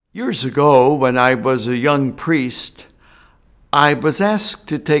Years ago, when I was a young priest, I was asked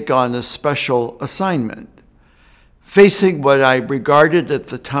to take on a special assignment. Facing what I regarded at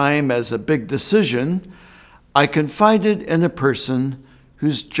the time as a big decision, I confided in a person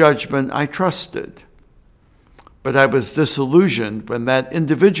whose judgment I trusted. But I was disillusioned when that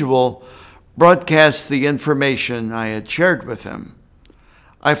individual broadcast the information I had shared with him.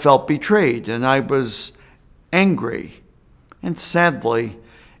 I felt betrayed and I was angry, and sadly,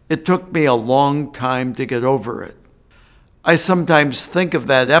 it took me a long time to get over it. I sometimes think of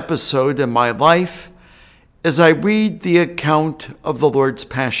that episode in my life as I read the account of the Lord's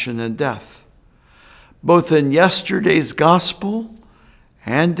passion and death. Both in yesterday's gospel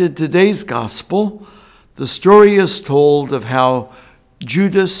and in today's gospel, the story is told of how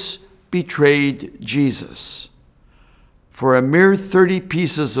Judas betrayed Jesus. For a mere 30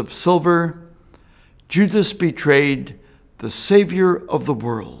 pieces of silver, Judas betrayed the Savior of the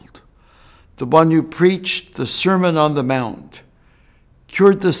world, the one who preached the Sermon on the Mount,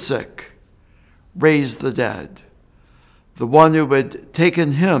 cured the sick, raised the dead, the one who had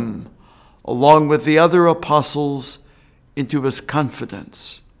taken him, along with the other apostles, into his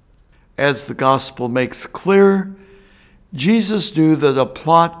confidence. As the gospel makes clear, Jesus knew that a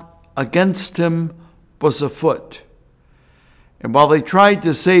plot against him was afoot. And while he tried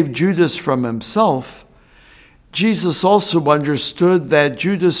to save Judas from himself, Jesus also understood that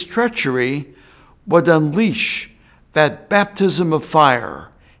Judas' treachery would unleash that baptism of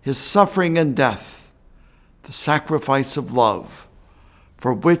fire, his suffering and death, the sacrifice of love,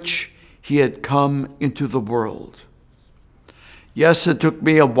 for which he had come into the world. Yes, it took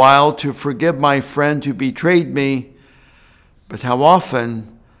me a while to forgive my friend who betrayed me, but how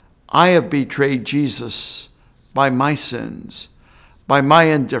often I have betrayed Jesus by my sins, by my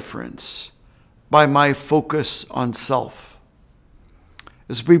indifference, by my focus on self.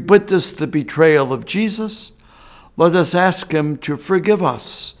 As we witness the betrayal of Jesus, let us ask him to forgive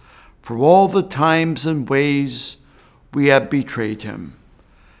us for all the times and ways we have betrayed him.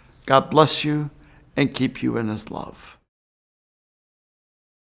 God bless you and keep you in his love.